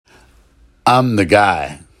I'm the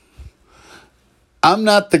guy. I'm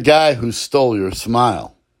not the guy who stole your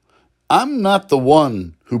smile. I'm not the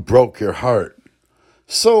one who broke your heart.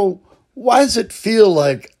 So why does it feel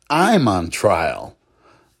like I'm on trial?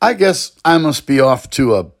 I guess I must be off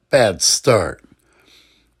to a bad start.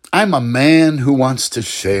 I'm a man who wants to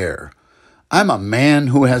share. I'm a man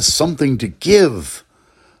who has something to give.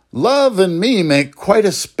 Love and me make quite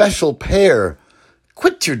a special pair.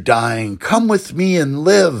 Quit your dying, come with me and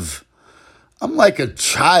live. I'm like a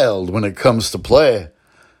child when it comes to play.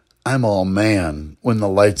 I'm all man when the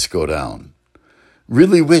lights go down.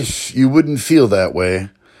 Really wish you wouldn't feel that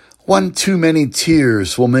way. One too many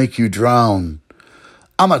tears will make you drown.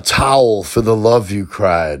 I'm a towel for the love you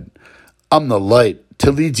cried. I'm the light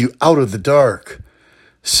to lead you out of the dark.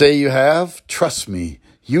 Say you have? Trust me,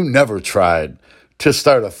 you never tried to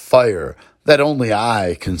start a fire that only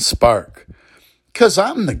I can spark. 'Cause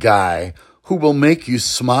I'm the guy who will make you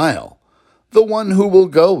smile. The one who will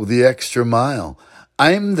go the extra mile.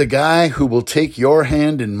 I'm the guy who will take your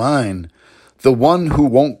hand in mine. The one who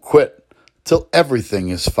won't quit till everything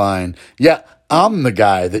is fine. Yeah, I'm the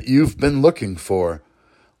guy that you've been looking for.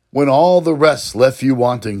 When all the rest left you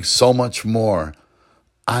wanting so much more.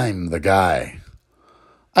 I'm the guy.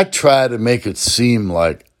 I try to make it seem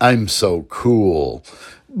like I'm so cool.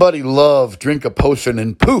 Buddy love, drink a potion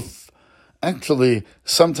and poof. Actually,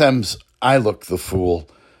 sometimes I look the fool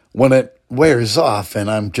when it wears off and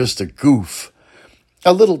I'm just a goof.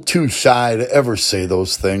 A little too shy to ever say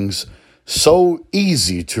those things. So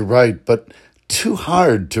easy to write, but too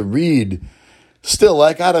hard to read. Still,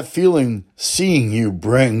 I got a feeling seeing you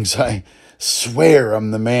brings. I swear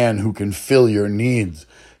I'm the man who can fill your needs.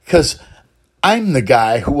 'Cause I'm the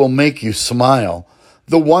guy who will make you smile.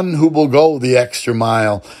 The one who will go the extra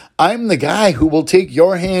mile. I'm the guy who will take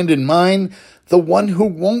your hand in mine. The one who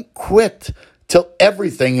won't quit till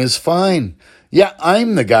everything is fine. Yeah,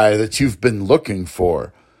 I'm the guy that you've been looking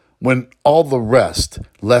for when all the rest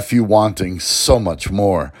left you wanting so much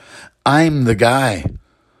more. I'm the guy.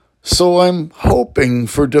 So I'm hoping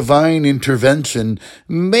for divine intervention.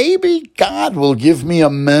 Maybe God will give me a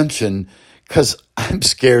mention, 'cause I'm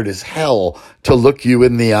scared as hell to look you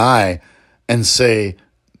in the eye and say,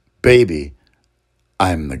 baby,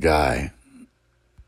 I'm the guy.